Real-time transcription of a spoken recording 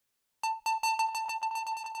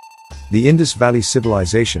The Indus Valley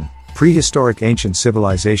Civilization, Prehistoric Ancient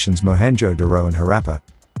Civilizations Mohenjo-daro and Harappa.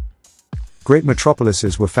 Great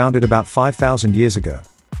metropolises were founded about 5,000 years ago.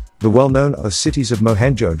 The well-known are the cities of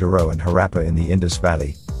Mohenjo-daro and Harappa in the Indus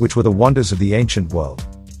Valley, which were the wonders of the ancient world.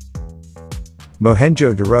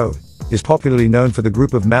 Mohenjo-daro is popularly known for the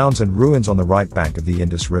group of mounds and ruins on the right bank of the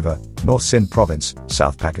Indus River, North Sindh Province,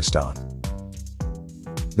 South Pakistan.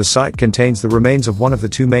 The site contains the remains of one of the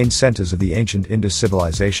two main centers of the ancient Indus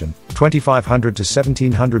civilization, 2500 to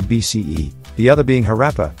 1700 BCE, the other being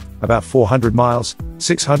Harappa, about 400 miles,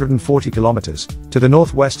 640 kilometers, to the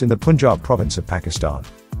northwest in the Punjab province of Pakistan.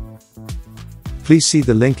 Please see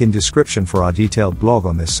the link in description for our detailed blog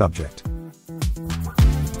on this subject.